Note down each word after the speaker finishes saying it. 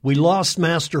We lost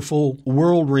masterful,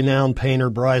 world-renowned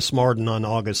painter Brice Marden on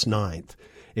August 9th.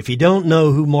 If you don't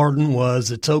know who Marden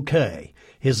was, it's okay.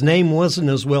 His name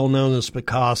wasn't as well known as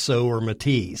Picasso or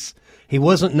Matisse. He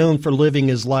wasn't known for living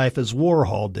his life as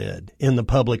Warhol did, in the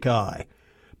public eye.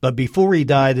 But before he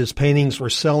died, his paintings were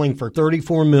selling for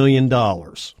 $34 million.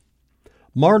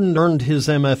 Marden earned his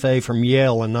MFA from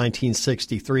Yale in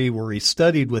 1963, where he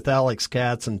studied with Alex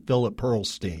Katz and Philip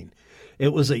Pearlstein.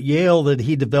 It was at Yale that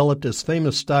he developed his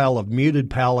famous style of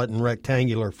muted palette and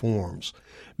rectangular forms.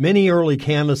 Many early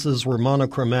canvases were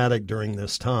monochromatic during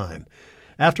this time.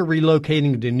 After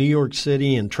relocating to New York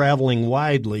City and traveling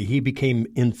widely, he became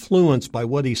influenced by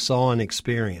what he saw and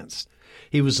experienced.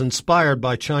 He was inspired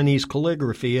by Chinese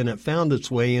calligraphy, and it found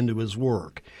its way into his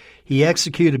work. He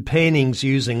executed paintings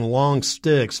using long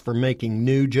sticks for making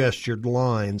new gestured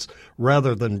lines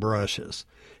rather than brushes.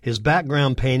 His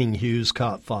background painting hues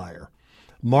caught fire.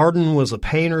 Marden was a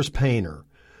painter's painter,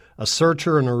 a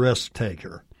searcher and a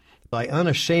risk-taker. I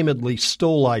unashamedly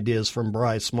stole ideas from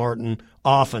Brice Marden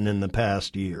often in the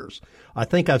past years. I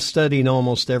think I've studied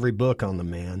almost every book on the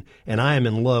man, and I am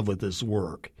in love with his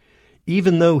work.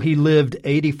 Even though he lived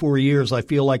 84 years, I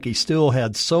feel like he still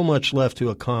had so much left to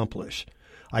accomplish.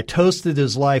 I toasted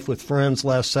his life with friends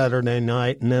last Saturday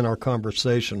night, and then our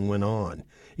conversation went on.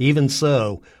 Even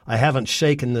so, I haven't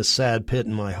shaken this sad pit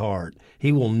in my heart.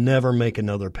 He will never make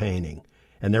another painting,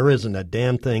 and there isn't a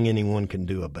damn thing anyone can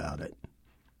do about it.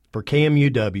 For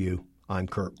KMUW, I'm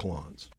Curt Clonts.